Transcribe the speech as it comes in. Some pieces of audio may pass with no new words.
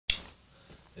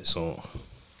It's on.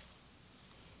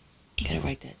 You gotta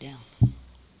write that down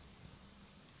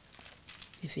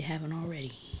if you haven't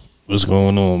already. What's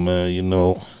going on, man? You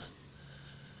know,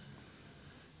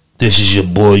 this is your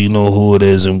boy. You know who it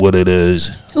is and what it is.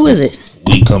 Who is it?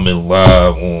 We coming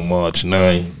live on March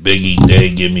 9th. Biggie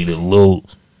Day, Give Me the Loot.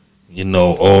 You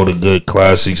know, all the good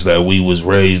classics that we was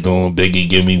raised on. Biggie,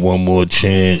 Give Me One More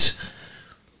Chance.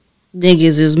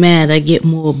 Niggas is mad I get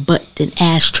more butt than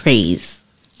ashtrays.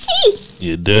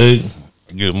 You dig?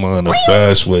 I get mine the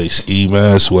fast way, ski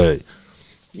mask way.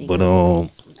 But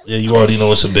yeah, you already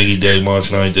know it's a Biggie Day, March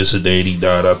 9th. This is the day he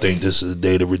died. I think this is a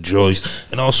day to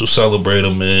rejoice and also celebrate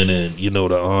him, man. And you know,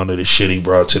 the honor, the shit he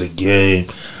brought to the game.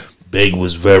 Big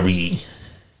was very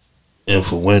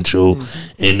influential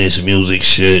in this music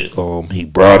shit. He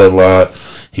brought a lot.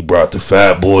 He brought the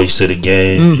fat boys to the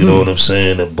game. You know what I'm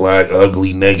saying? The black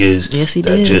ugly niggas. Yes, he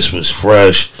that did. Just was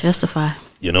fresh. Testify.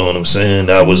 You know what I'm saying?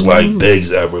 That was like Bigs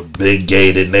that were big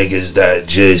gated niggas that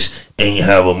just ain't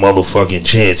have a motherfucking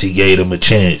chance. He gave them a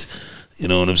chance. You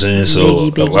know what I'm saying? So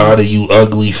Biggie. A lot of you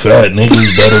ugly fat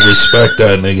niggas better respect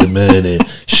that nigga, man, and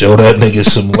show that nigga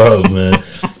some love, man.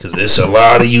 Cause there's a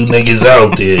lot of you niggas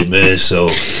out there, man. So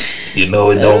you know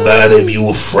it don't matter if you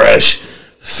a fresh,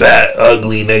 fat,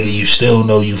 ugly nigga. You still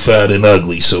know you fat and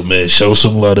ugly. So man, show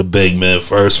some love to Big, man.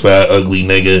 First fat ugly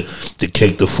nigga to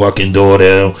kick the fucking door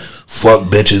down. Fuck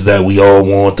bitches that we all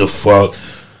want to fuck.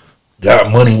 Got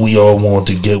money we all want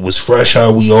to get. Was fresh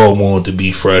how we all want to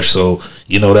be fresh. So,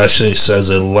 you know, that shit says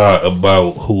a lot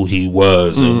about who he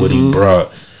was and what he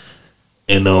brought.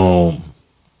 And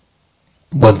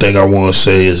one thing I want to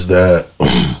say is that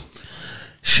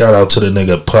shout out to the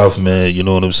nigga Puff, man. You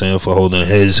know what I'm saying? For holding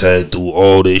his head through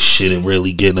all this shit and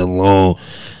really getting along.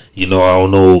 You know, I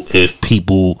don't know if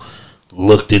people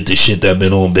looked at the shit that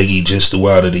been on Biggie just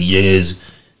throughout of the years.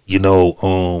 You know,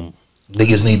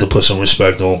 niggas need to put some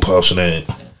respect on Puff's name.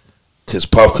 Because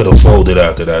Puff could have folded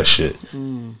after that shit.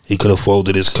 He could have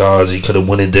folded his cards. He could have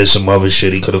went and did some other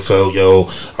shit. He could have felt, yo,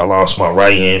 I lost my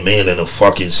right-hand man in a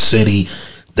fucking city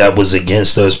that was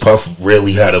against us. Puff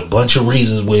really had a bunch of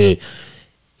reasons where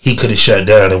he could have shut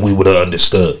down and we would have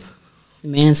understood. The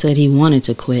man said he wanted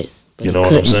to quit. You know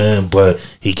what I'm saying? But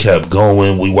he kept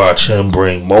going. We watch him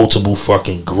bring multiple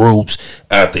fucking groups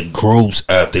after groups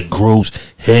after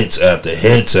groups, hits after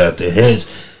hits after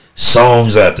hits,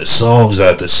 songs after songs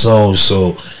after songs.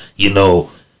 So, you know,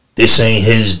 this ain't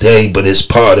his day, but it's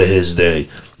part of his day.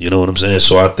 You know what I'm saying?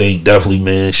 So I think definitely,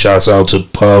 man, shouts out to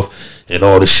Puff and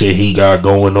all the shit he got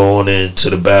going on, and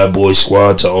to the Bad Boy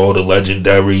Squad, to all the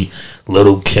legendary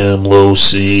Little Kim, Lil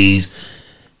C's,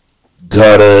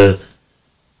 Gutter,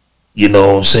 you know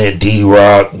what I'm saying,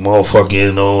 D-Rock,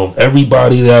 motherfucking,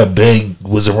 everybody that Big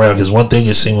was around. Because one thing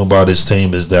it seemed about his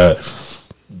team is that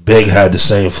Big had the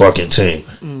same fucking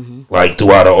team. Like,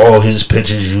 throughout all his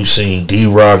pictures, you seen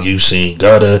D-Rock, you seen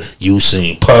Gutter, you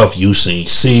seen Puff, you seen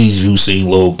C's, you seen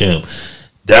Lil Kim.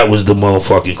 That was the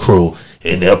motherfucking crew.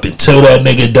 And up until that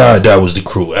nigga died, that was the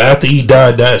crew. After he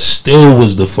died, that still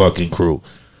was the fucking crew.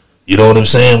 You know what I'm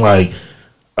saying? Like,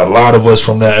 a lot of us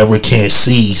from that era can't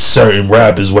see certain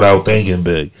rappers without thinking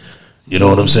Big. You know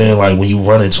what I'm saying? Like, when you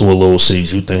run into a Lil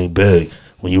C's, you think Big.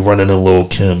 When you run into Lil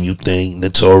Kim, you think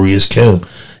Notorious Kim.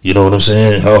 You know what I'm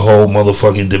saying? Her whole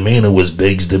motherfucking demeanor was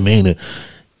Big's demeanor.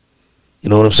 You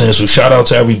know what I'm saying? So shout out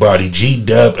to everybody.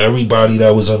 G-Dep, everybody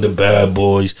that was under Bad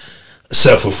Boys,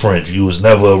 except for French. You was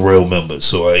never a real member.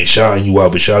 So I ain't shouting you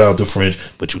out, but shout out to French.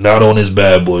 But you're not on this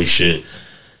Bad Boy shit.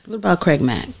 What about Craig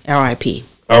Mack? R.I.P.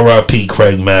 R.I.P.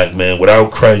 Craig Mack, man.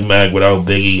 Without Craig Mack, without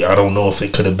Biggie, I don't know if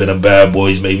it could have been a Bad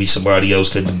Boys. Maybe somebody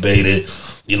else could debate it.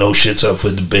 You know, shit's up for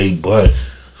debate. But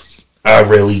I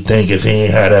really think if he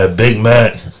ain't had that Big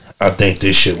Mac, I think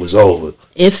this shit was over.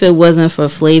 If it wasn't for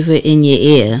Flavor in Your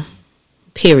Ear,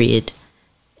 period,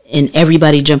 and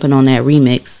everybody jumping on that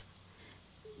remix,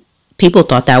 people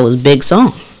thought that was Big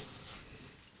song.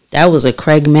 That was a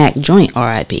Craig Mack joint,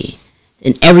 R.I.P.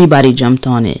 And everybody jumped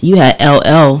on it. You had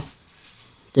LL,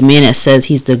 the man that says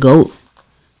he's the GOAT,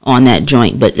 on that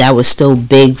joint, but that was still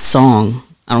Big song.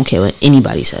 I don't care what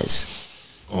anybody says.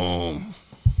 And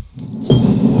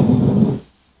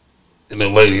the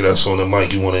lady that's on the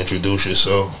mic, you want to introduce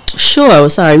yourself? Sure.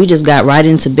 Sorry, we just got right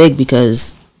into Big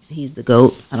because he's the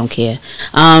GOAT. I don't care.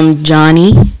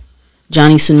 Johnny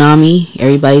Tsunami,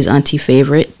 everybody's auntie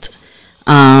favorite.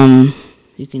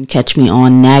 You can catch me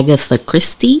on Nagatha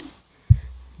Christie,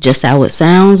 just how it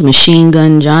sounds. Machine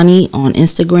Gun Johnny on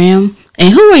Instagram.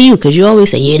 And who are you? Because you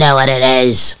always say, you know what it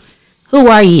is. Who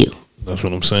are you? That's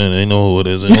what I'm saying. They know who it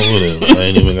is. They know who it is. I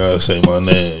ain't even got to say my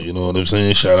name. You know what I'm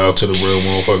saying? Shout out to the real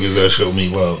motherfuckers that show me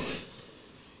love.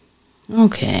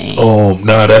 Okay.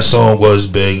 Nah, that song was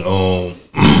big.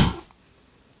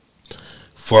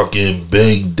 Fucking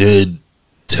Big did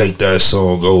take that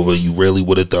song over. You really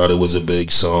would have thought it was a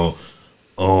big song.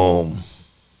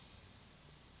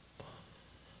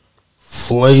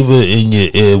 Flavor in Your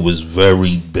Ear was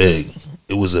very big.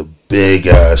 It was a big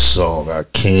ass song. I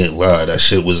can't lie. That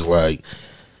shit was like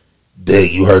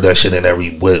big. You heard that shit in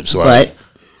every whips. Like,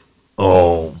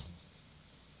 I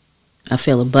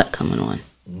feel a butt coming on.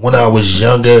 When I was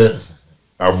younger,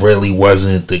 I really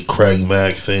wasn't the Craig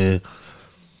Mack fan.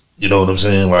 You know what I'm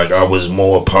saying? Like, I was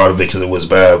more a part of it because it was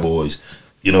Bad Boys.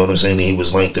 You know what I'm saying? He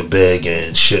was linked to Big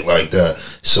and shit like that.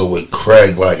 So with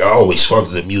Craig, like, I always fucked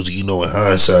with the music. You know, in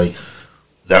hindsight,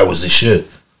 that was the shit.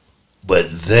 But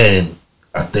then,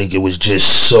 I think it was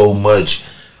just so much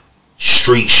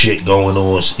street shit going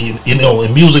on. You know,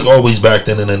 and music always back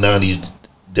then in the 90s,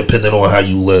 depending on how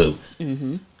you live.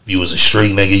 Mm-hmm. If you was a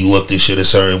street nigga, you looked at shit a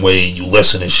certain way and you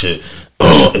listen to shit.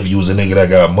 If you was a nigga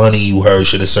that got money, you heard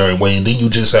shit a certain way. And then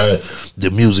you just had the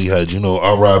music heads. You know,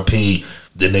 R.I.P.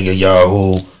 the nigga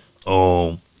Yahoo.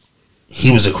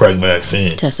 He was a Craig Mack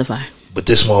fan. Testify. But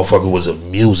this motherfucker was a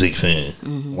music fan.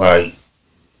 Mm-hmm. Like,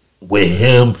 with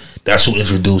him, that's who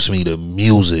introduced me to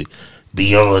music.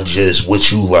 Beyond just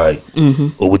what you like,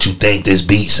 or what you think this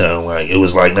beat sound like. It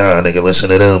was like, nah, nigga, listen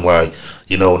to them. Like,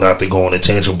 you know, not to go on a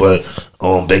tangent, but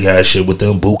big ass shit with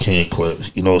them boot camp clips.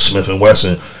 You know, Smith and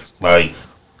Wesson. Like,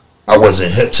 I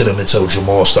wasn't hip to them until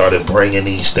Jamal started bringing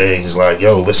these things. Like,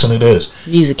 yo, listen to this.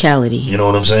 Musicality. You know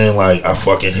what I'm saying? Like, I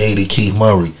fucking hated Keith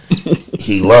Murray.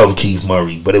 He loved Keith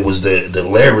Murray, but it was the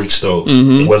lyrics though.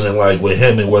 It wasn't like with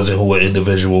him. It wasn't who an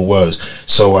individual was.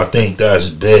 So I think that's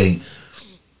big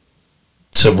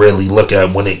to really look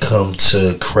at when it comes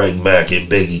to Craig Mack and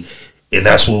Biggie. And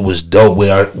that's what was dope,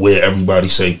 where everybody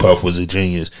say Puff was a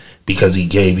genius, because he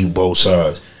gave you both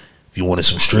sides. If you wanted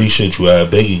some street shit, you had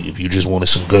Biggie. If you just wanted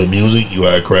some good music, you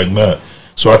had Craig Mack.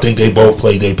 So I think they both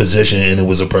played their position, and it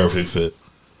was a perfect fit.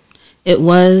 It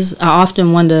was. I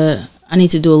often wonder, I need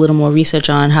to do a little more research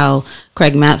on how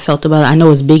Craig Mack felt about it. I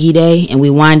know it's Biggie Day, and we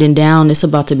winding down. It's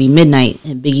about to be midnight,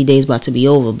 and Biggie Day's about to be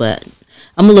over, but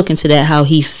I'm going to look into that, how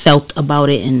he felt about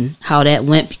it and how that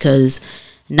went, because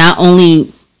not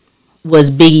only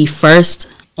was Biggie first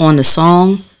on the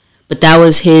song, but that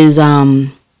was his,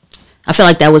 I feel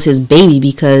like that was his baby,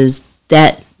 because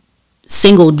that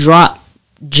single dropped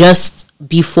just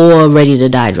before Ready to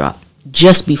Die dropped.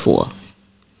 Just before.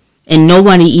 And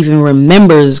nobody even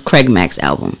remembers Craig Mack's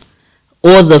album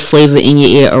or the Flavor in Your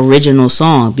Ear original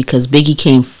song, because Biggie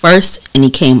came first and he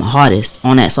came hardest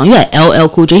on that song. You had LL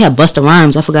Cool J, you had Busta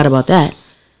Rhymes, I forgot about that.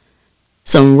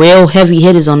 Some real heavy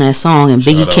hitters on that song, and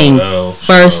Biggie came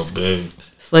first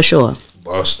for sure.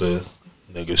 Busta,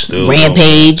 nigga, still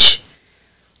Rampage.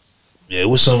 Yeah, it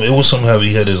was some heavy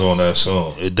hitters on that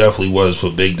song. It definitely was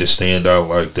for Big to stand out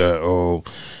like that.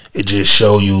 It just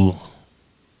show you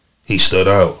he stood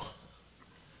out.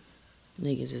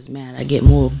 Niggas is mad. I get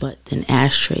more butt than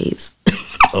ashtrays.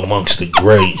 Amongst the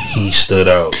great, he stood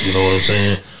out. You know what I'm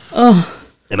saying? Oh.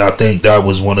 And I think that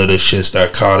was one of the shits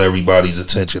that caught everybody's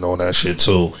attention on that shit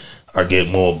too. I get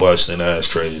more butts than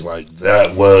ashtrays. Like,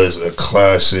 that was a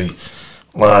classic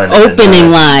line.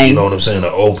 Opening line. You know what I'm saying?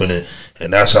 The opening.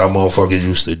 And that's how motherfuckers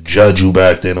used to judge you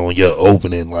back then on your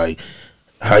opening. Like,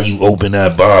 how you open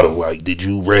that bottle. Like, did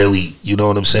you really, you know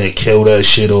what I'm saying, kill that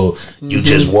shit, or you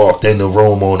just walked in the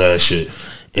room on that shit?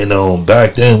 And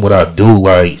back then, what I do,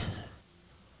 like,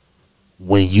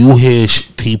 when you hear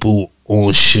people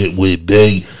on shit with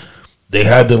Big, they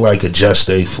had to, like, adjust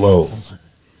their flow.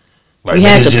 Like, you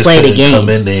had to just play the game. Come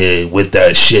in there with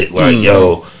that shit. Like,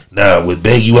 yo, nah, with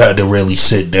Big, you had to really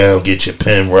sit down, get your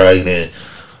pen right, and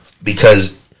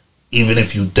because even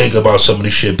if you think about some of the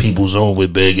shit people's on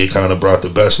with Big, it kind of brought the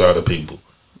best out of people.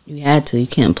 You had to. You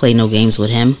can't play no games with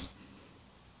him.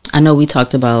 I know we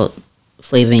talked about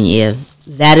Flavor in Your Ear.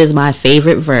 That is my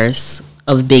favorite verse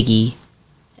of Biggie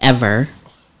ever.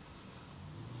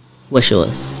 What's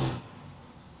yours?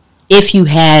 If you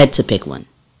had to pick one.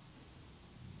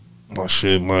 My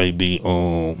shit might be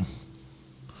the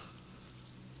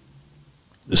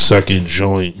second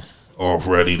joint off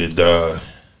Ready to Die.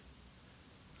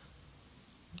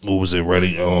 What was it?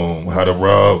 Ready? How to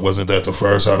Rob? Wasn't that the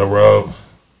first How to Rob?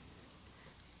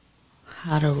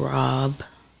 How to Rob.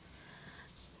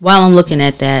 While I'm looking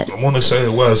at that, I want to say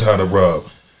it was How to Rob.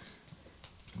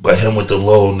 But him with the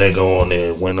little nigga on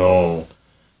there went on.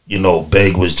 You know,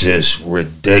 Big was just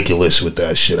ridiculous with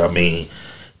that shit. I mean,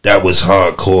 that was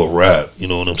hardcore rap. You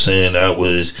know what I'm saying? That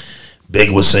was,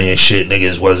 Big was saying shit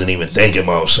niggas wasn't even thinking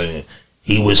about saying.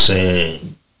 He was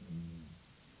saying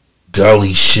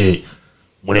gully shit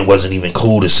when it wasn't even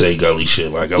cool to say gully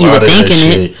shit. Like a You lot were of that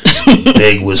thinking shit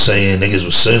Big was saying, niggas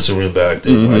was censoring back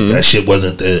then. Like that shit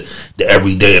wasn't the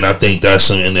everyday, and I think that's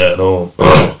something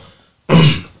that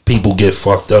people get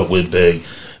fucked up with Big.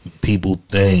 People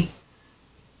think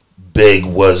Big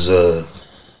was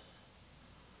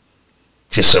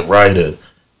just a writer,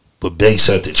 but Big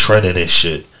set the trend in this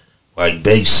shit. Like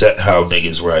Big set how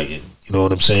niggas writing. You know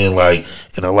what I'm saying? Like,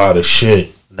 and a lot of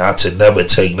shit. Not to never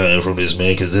take nothing from this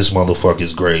man, because this motherfucker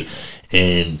is great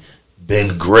and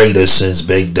been greater since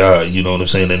Big died. You know what I'm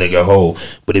saying? The nigga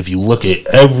Hov. But if you look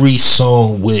at every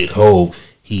song with Hov,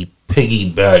 he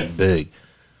piggybacked Big.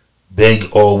 Big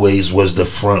always was the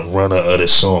front runner of the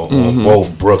song on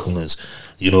both Brooklyn's.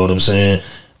 You know what I'm saying?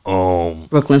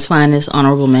 Brooklyn's Finest,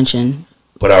 honorable mention.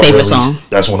 But favorite song.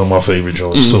 That's one of my favorite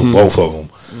joints too. Both of them.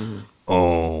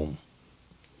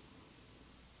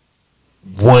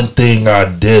 One thing I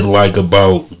did like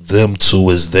about them two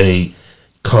is they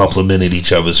complimented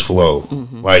each other's flow.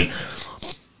 Like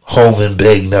Hov and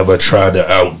Big never tried to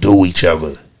outdo each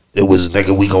other. It was,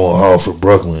 nigga, we going hard for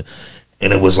Brooklyn,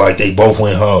 and it was like they both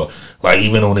went hard. Like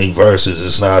even on their verses,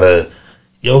 it's not a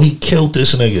yo, he killed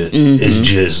this nigga. It's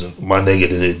just, my nigga,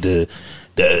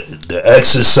 the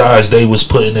exercise they was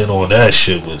putting in on that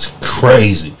shit was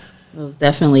crazy. It was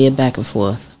definitely a back and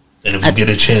forth. And if you get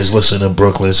a chance, listen to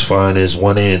Brooklyn's Finest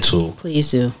 1 and 2.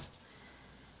 Please do.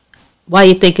 While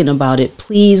you're thinking about it,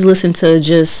 please listen to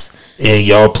just... And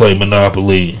y'all play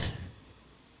Monopoly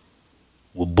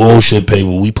with bullshit paper.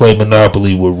 We play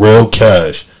Monopoly with real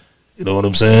cash. You know what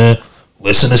I'm saying?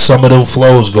 Listen to some of them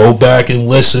flows. Go back and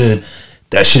listen.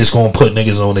 That shit's gonna put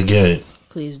niggas on the game.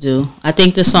 Please do. I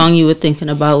think the song you were thinking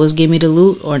about was Give Me the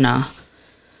Loot, or nah?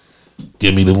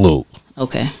 Give Me the Loot.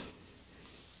 Okay.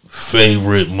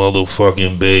 Favorite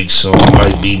motherfucking Big song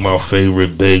might be my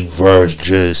favorite Big verse.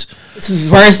 Just it's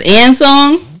verse and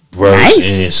song.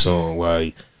 Verse and song.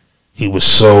 Like he was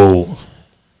so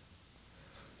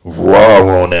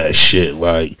raw on that shit.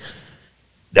 Like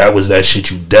that was that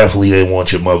shit you definitely didn't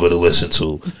want your mother to listen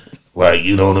to. Like,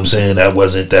 you know what I'm saying? That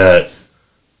wasn't that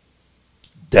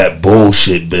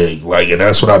bullshit Big. Like, and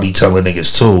that's what I be telling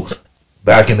niggas too.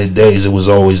 Back in the days, it was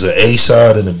always an A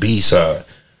side and a B side.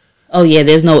 Oh yeah,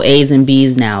 there's no A's and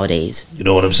B's nowadays. You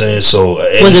know what I'm saying? So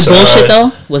was it bullshit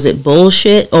though? Was it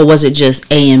bullshit, or was it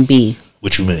just A and B?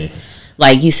 What you mean?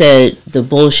 Like you said, the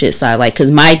bullshit side. Like,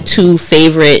 cause my two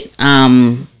favorite,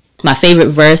 my favorite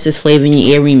verse is Flavor in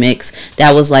Your Ear remix.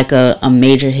 That was like a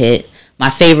major hit. My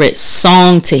favorite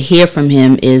song to hear from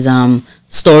him is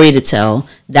Story to Tell.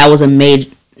 That was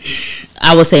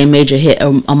I would say a major hit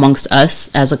amongst us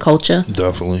as a culture.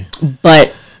 Definitely.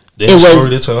 But did Story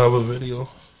to Tell have a video?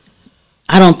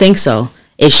 I don't think so.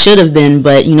 It should have been,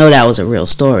 but you know that was a real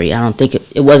story. I don't think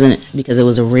it wasn't, because it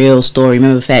was a real story.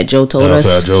 Remember Fat Joe told us?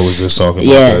 Fat Joe was just talking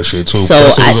about that shit too. So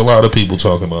plus there was a lot of people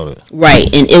talking about it. Right,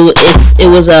 and it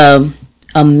was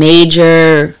a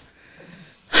major,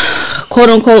 quote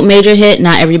unquote major hit.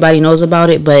 Not everybody knows about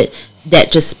it, but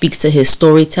that just speaks to his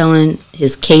storytelling,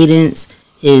 his cadence,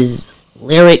 his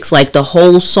lyrics. Like the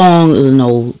whole song, it was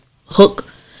no hook,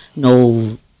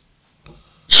 no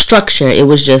structure. It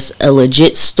was just a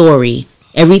legit story.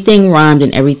 Everything rhymed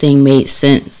and everything made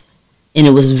sense, and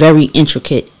it was very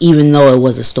intricate, even though it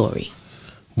was a story.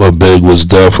 But Big was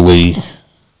definitely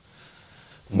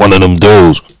one of them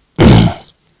dudes.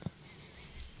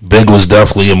 Big was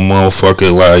definitely a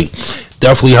motherfucker. Like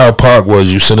definitely how Pac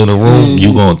was. You sit in a room,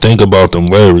 you gonna think about them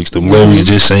lyrics. Them lyrics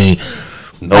just ain't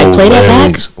no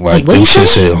lyrics. Like them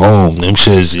shits at home. Them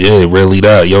shits, yeah, really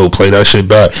that. Yo, play that shit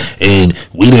back. And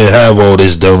we didn't have all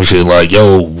this dumb shit like,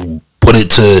 yo, put it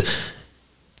to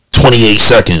 28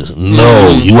 seconds.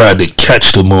 No, you had to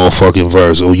catch the motherfucking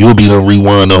verse, or you'll be done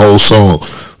rewind the whole song.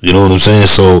 You know what I'm saying?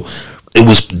 So it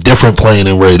was different playing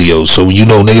in radio. So you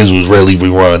know niggas was really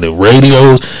rewinding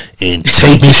radios and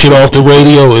taping shit off the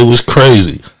radio. It was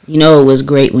crazy. You know, it was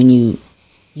great when you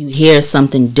hear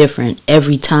something different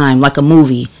every time, like a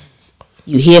movie.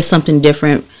 You hear something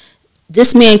different.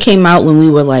 This man came out when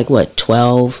we were like, what,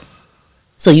 12?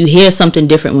 So you hear something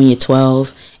different when you're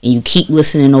 12, and you keep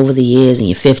listening over the years, and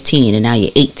you're 15, and now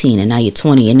you're 18, and now you're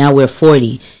 20, and now we're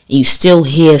 40, and you still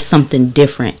hear something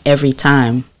different every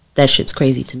time. That shit's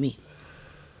crazy to me.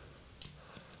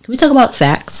 Can we talk about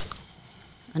facts?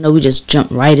 I know we just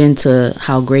jumped right into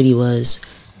how great he was.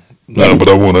 Nah, but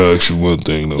I want to ask you one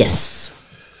thing, though. Yes.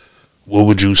 What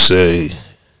would you say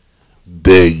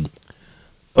Big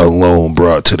alone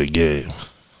brought to the game?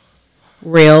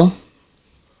 Real.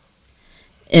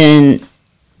 And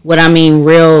what I mean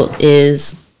real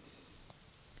is,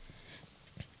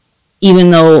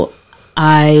 even though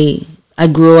I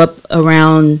grew up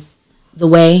around the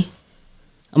way,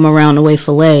 I'm around the way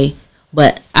filet,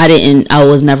 but I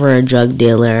was never a drug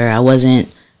dealer. I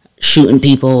wasn't shooting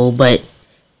people, but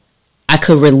I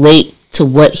could relate to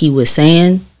what he was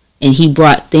saying, and he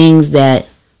brought things that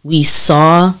we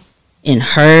saw and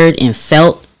heard and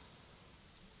felt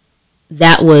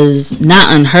that was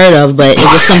not unheard of, but it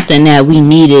was something that we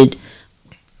needed,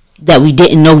 that we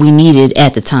didn't know we needed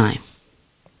at the time.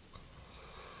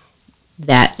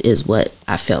 That is what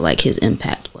I felt like his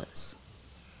impact was.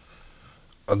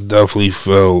 I definitely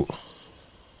felt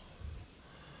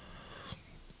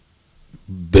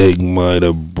Big might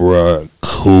have brought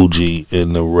Coogee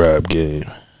in the rap game.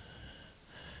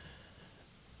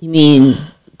 You mean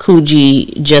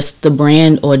Coogee just the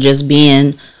brand, or just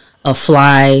being a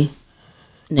fly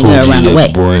nigga Coogee around the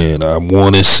way? Brand. I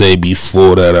want to say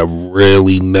before that, I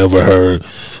really never heard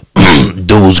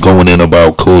dudes going in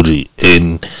about Coogee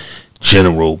in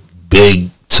general. Big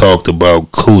talked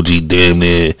about Coogee damn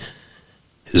near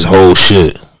his whole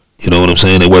shit. You know what I'm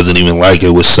saying? It wasn't even like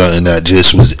it was something that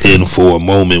just was in for a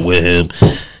moment with him.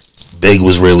 Big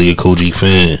was really a Coogee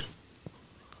fan.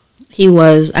 He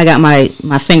was. I got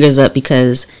my fingers up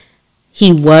because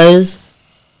he was.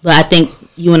 But I think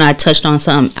you and I touched on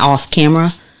something off camera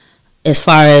as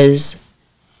far as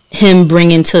him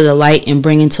bringing to the light and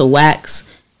bringing to wax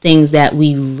things that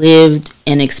we lived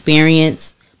and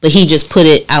experienced, but he just put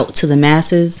it out to the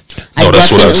masses. No,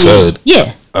 that's what I said.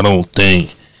 Yeah. I don't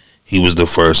think he was the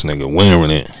first nigga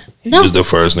wearing it. He was the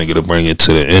first nigga to bring it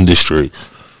to the industry.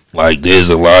 Like, there's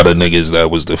a lot of niggas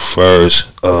that was the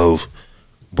first of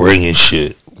bringing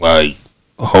shit. Like,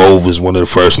 Hove was one of the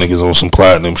first niggas on some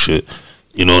platinum shit.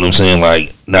 You know what I'm saying?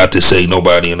 Like, not to say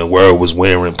nobody in the world was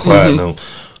wearing platinum,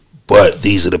 but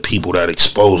these are the people that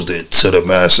exposed it to the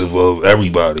massive of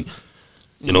everybody.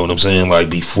 You know what I'm saying? Like,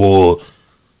 before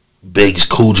Big's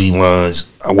Coogee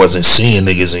lines, I wasn't seeing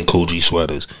niggas in Coogee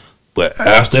sweaters. But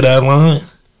after that line,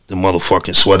 the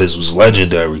motherfucking sweaters was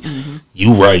legendary.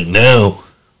 You right now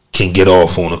can get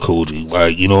off on a Coogee.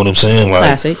 Like, you know what I'm saying? Like,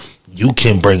 Classic. You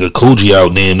can bring a Coogee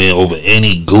out damn near over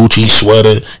any Gucci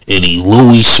sweater, any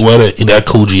Louis sweater, and that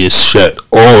Coogee is shut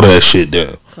all that shit down.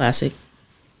 Classic.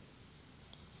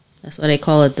 That's why they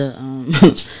call it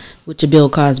the with your Bill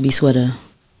Cosby sweater.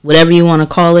 Whatever you want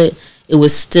to call it, it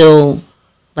was still,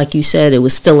 like you said, it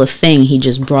was still a thing. He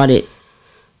just brought it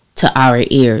to our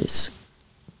ears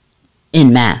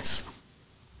en masse.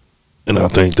 And I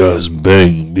think that's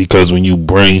big, because when you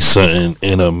bring something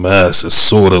in a mass, it's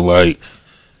sort of like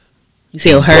you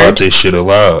feel heard. Brought this shit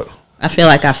alive. I feel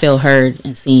like I feel heard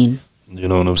and seen. You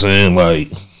know what I'm saying?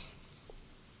 Like,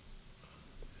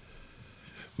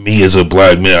 me as a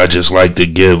black man, I just like to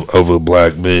give other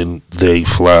black men they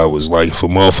flowers. Like, if a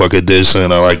motherfucker did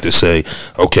something, I like to say,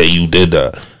 okay, you did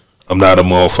that. I'm not a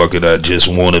motherfucker that just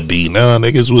want to be, nah,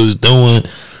 niggas was doing.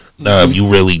 Nah, if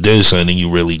you really did something, you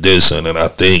really did something. And I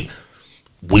think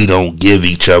we don't give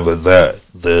each other that,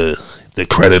 the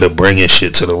credit of bringing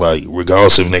shit to the light.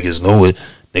 Regardless if niggas knew it,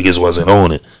 niggas wasn't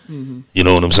on it. You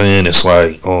know what I'm saying? It's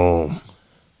like,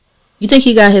 you think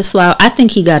he got his flower? I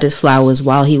think he got his flowers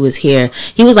while he was here.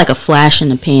 He was like a flash in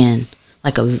the pan,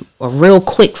 like a real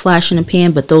quick flash in the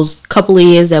pan. But those couple of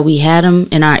years that we had him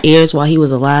in our ears while he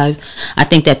was alive, I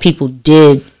think that people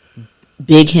did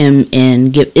big him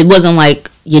and give. It wasn't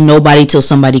like you're nobody till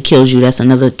somebody kills you. That's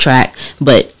another track.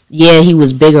 But yeah, he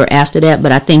was bigger after that.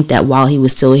 But I think that while he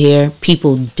was still here,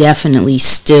 people definitely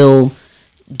still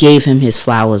gave him his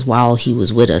flowers while he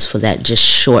was with us for that just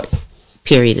short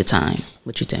period of time.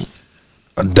 What you think?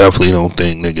 I definitely don't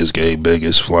think niggas gave Big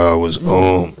his flowers.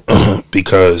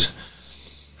 Because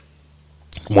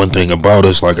one thing about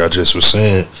us, like I just was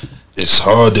saying, it's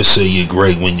hard to say you're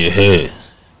great when you're here.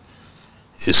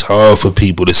 It's hard for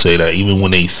people to say that even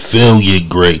when they feel you're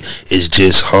great. It's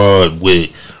just hard with,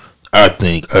 I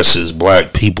think, us as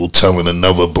black people telling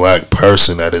another black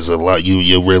person that is a lot.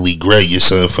 You're really great. You're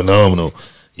something phenomenal.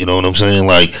 You know what I'm saying?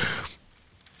 Like,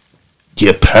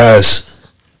 you're past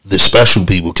the special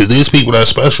people, because there's people that's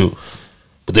special,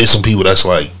 but there's some people that's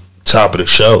like top of the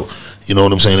show. You know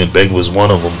what I'm saying? And Big was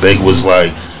one of them. Big was like,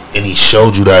 and he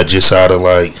showed you that just out of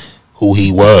like who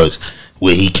he was,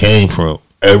 where he came from,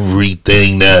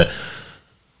 everything that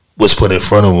was put in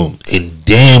front of him. And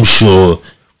damn sure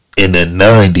in the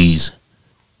 90s,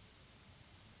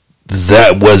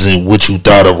 that wasn't what you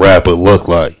thought a rapper looked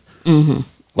like.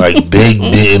 Like, Big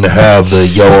didn't have the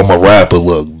yo, I'm a rapper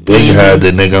look. Big had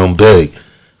the nigga, I'm big.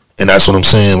 And that's what I'm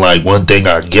saying. Like, one thing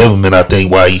I give him, and I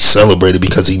think why he celebrated,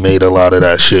 because he made a lot of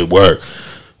that shit work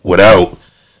without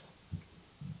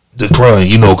the crying.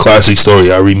 You know, classic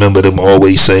story. I remember them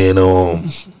always saying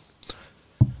the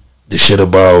shit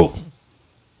about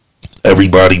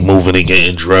everybody moving and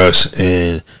getting dressed,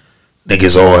 and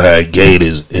niggas all had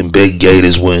gators, and big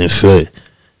gators wouldn't fit.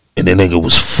 And the nigga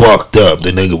was fucked up.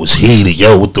 The nigga was heated.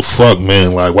 Yo, what the fuck,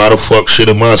 man? Like, why the fuck shit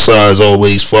in my size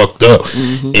always fucked up?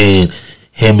 And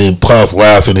him and Puff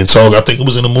laughing and talking. I think it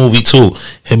was in the movie too.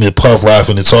 Him and Puff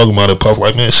laughing and talking about it. Puff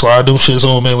like, man, slide them shits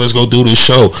on, man. Let's go do this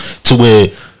show. To where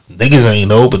niggas ain't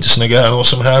know, but this nigga had on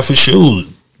some half his shoes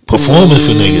performing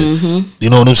for niggas. You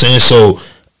know what I'm saying? So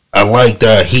I like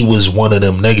that he was one of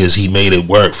them niggas. He made it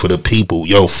work for the people.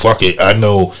 Yo, fuck it. I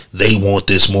know they want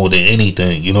this more than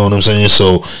anything. You know what I'm saying?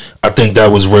 So I think that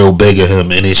was real big of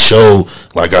him, and it showed,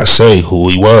 like I say, who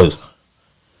he was.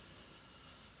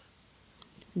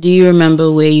 Do you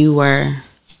remember where you were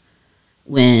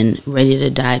when Ready to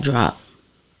Die dropped?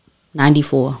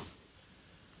 94.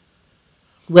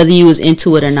 Whether you was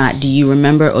into it or not, do you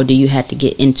remember, or do you have to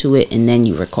get into it and then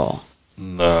you recall?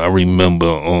 Nah, I remember.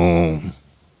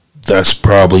 That's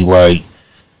probably like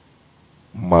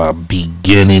my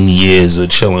beginning years of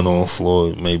chilling on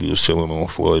Floyd. Maybe it was chilling on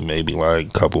Floyd, maybe like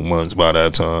a couple months by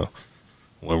that time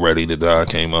when Ready to Die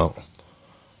came out.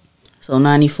 So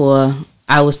 94,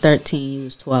 I was 13, you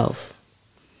was 12.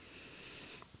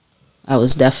 I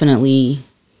was definitely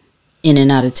in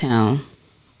and out of town,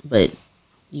 but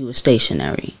you were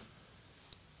stationary.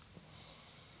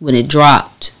 When it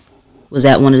dropped, was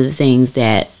that one of the things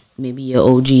that maybe your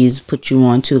OGs put you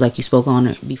on to, like you spoke on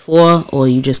it before, or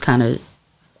you just kind of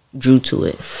drew to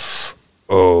it?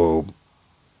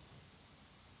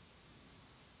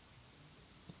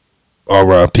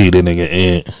 R.I.P. the nigga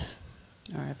Ant.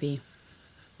 R.I.P.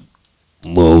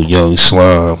 Little Young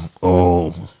Slime.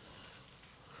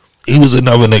 He was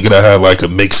another nigga that had like a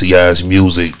mixy ass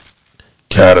music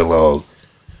catalog.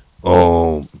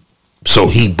 So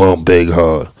he bumped big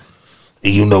hard.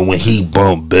 And you know, when he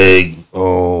bumped big,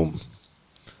 you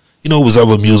know, it was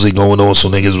other music going on, so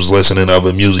niggas was listening to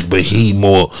other music, but he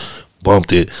more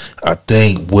bumped it. I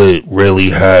think what really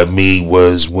had me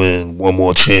was when One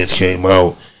More Chance came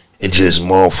out, and just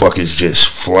motherfuckers just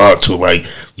flocked to, like,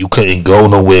 you couldn't go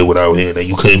nowhere without hearing it.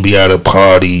 You couldn't be at a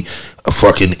party, a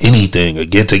fucking anything, a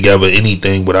get together,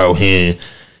 anything without hearing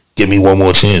Give Me One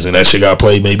More Chance. And that shit got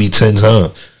played maybe 10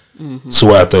 times.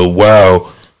 So after a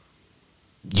while,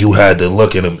 you had to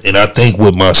look at him. And I think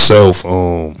with myself,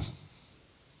 I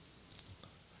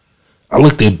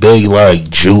looked at Big like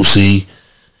Juicy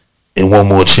and One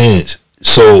More Chance.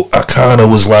 So I kind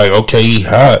of was like, okay, he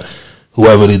hot,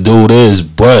 whoever the dude is.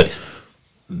 But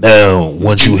now,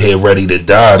 once you hear Ready to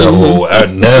Die, the whole,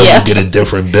 now you get a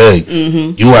different Big.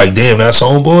 You like, damn, that's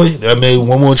Homeboy that made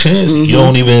One More Chance. You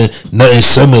don't even, nothing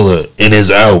similar in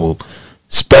his album.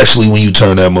 Especially when you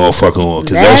turn that motherfucker on,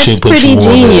 because that shit put you on. That's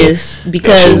pretty genius,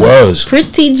 because that shit was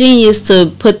pretty genius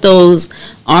to put those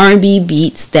R&B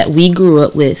beats that we grew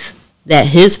up with, that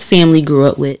his family grew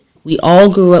up with, we all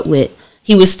grew up with.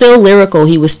 He was still lyrical,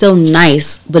 he was still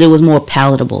nice, but it was more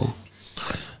palatable.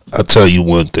 I'll tell you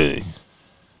one thing.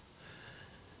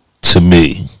 To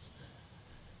me,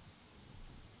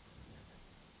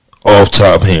 off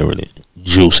top hearing it,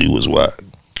 Juicy was whack.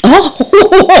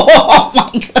 Oh my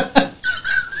God.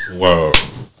 Wow.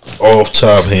 Off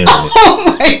top hearing it.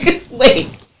 Oh my God. Wait.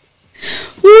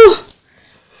 Woo.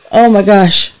 Oh my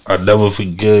gosh. I'll never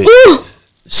forget Woo.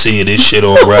 seeing this shit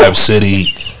on Rap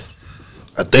City.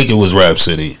 I think it was Rap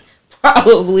City.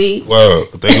 Probably. Wow.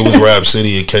 I think it was Rap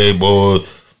City and K-Boy.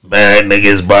 Mad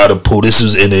niggas by the pool. This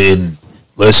was in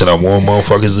listen, I want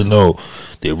motherfuckers to know.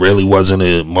 There really wasn't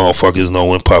a motherfuckers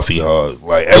knowing Puffy hard.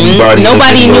 Like everybody,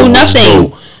 nobody knew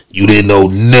nothing. You didn't know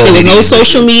nothing. There was no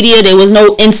social media. There was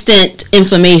no instant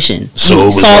information. So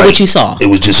you saw like, what you saw. It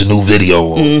was just a new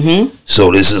video on.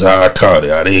 So this is how I caught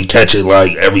it. I didn't catch it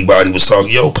like everybody was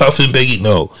talking, yo, Puff and Biggie.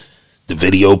 No. The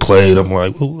video played. I'm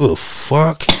like, who the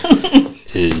fuck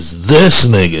is this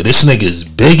nigga? This nigga's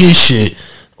big as shit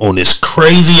on this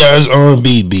crazy ass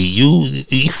R&B beat.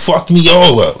 He fucked me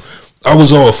all up. I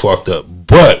was all fucked up.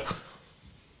 But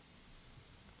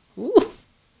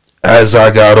as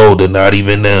I got older, not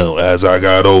even now, as I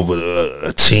got over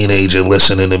a teenager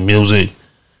listening to music,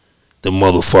 the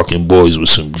motherfucking boys were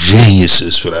some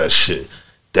geniuses for that shit.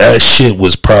 That shit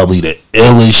was probably the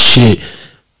illest shit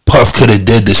Puff could have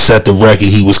did to set the record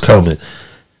he was coming.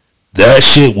 That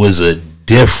shit was a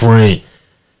different,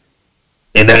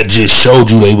 and that just showed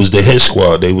you they was the hit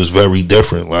squad. They was very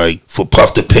different. Like, for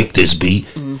Puff to pick this beat,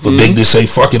 for Big to say,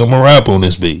 fuck it, I'm gonna rap on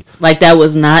this beat. Like, that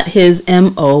was not his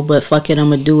MO, but fuck it,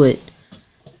 I'm gonna do it.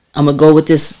 I'm gonna go with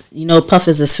this. You know, Puff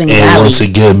is his finger. And once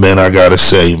again, man, I gotta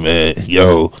say, man,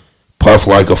 yo, Puff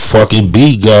like a fucking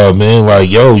beat god, man.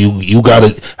 Like, yo, you gotta,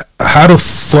 how the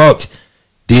fuck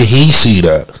did he see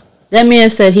that? That man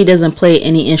said he doesn't play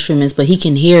any instruments, but he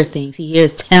can hear things. He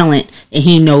hears talent, and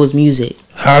he knows music.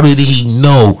 How did he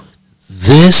know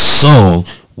this song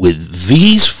with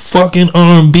these fucking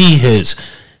R&B hits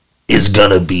is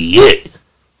gonna be it?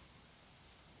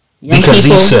 Young because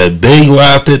people, he said Big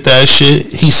laughed at that shit.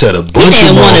 He said a bunch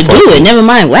of motherfuckers. He didn't want to do it. Never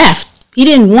mind, laughed. He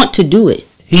didn't want to do it.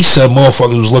 He said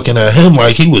motherfuckers was looking at him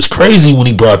like he was crazy when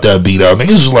he brought that beat out.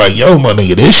 Niggas was like, yo, my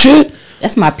nigga, this shit?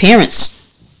 That's my parents.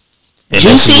 And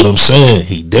Juicy? that's what I'm saying.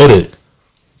 He did it.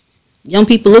 Young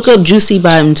people, look up Juicy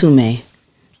by Mtume.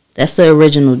 That's the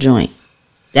original joint.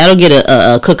 That'll get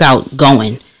a cookout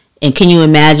going. And can you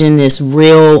imagine this a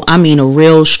real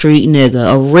street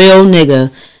nigga, a real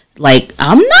nigga, like,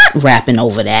 I'm not rapping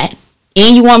over that.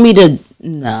 And you want me to,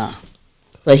 nah.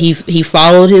 But he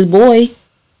followed his boy.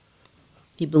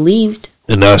 He believed.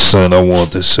 And that's something I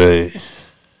want to say.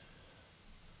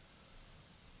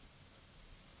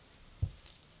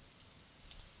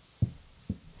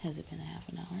 Has it been a half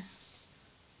an hour?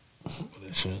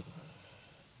 What shit?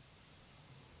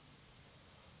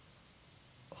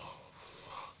 Oh,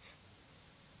 fuck.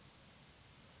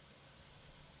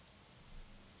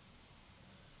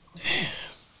 Damn.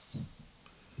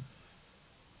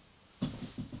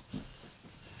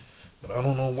 But I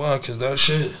don't know why, because that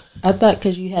shit. I thought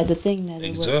because you had the thing that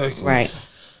exactly. It was. Right.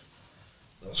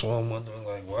 That's why I'm wondering,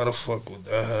 like, why the fuck would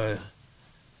that have...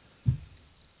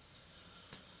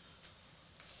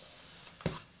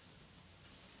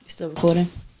 You still recording?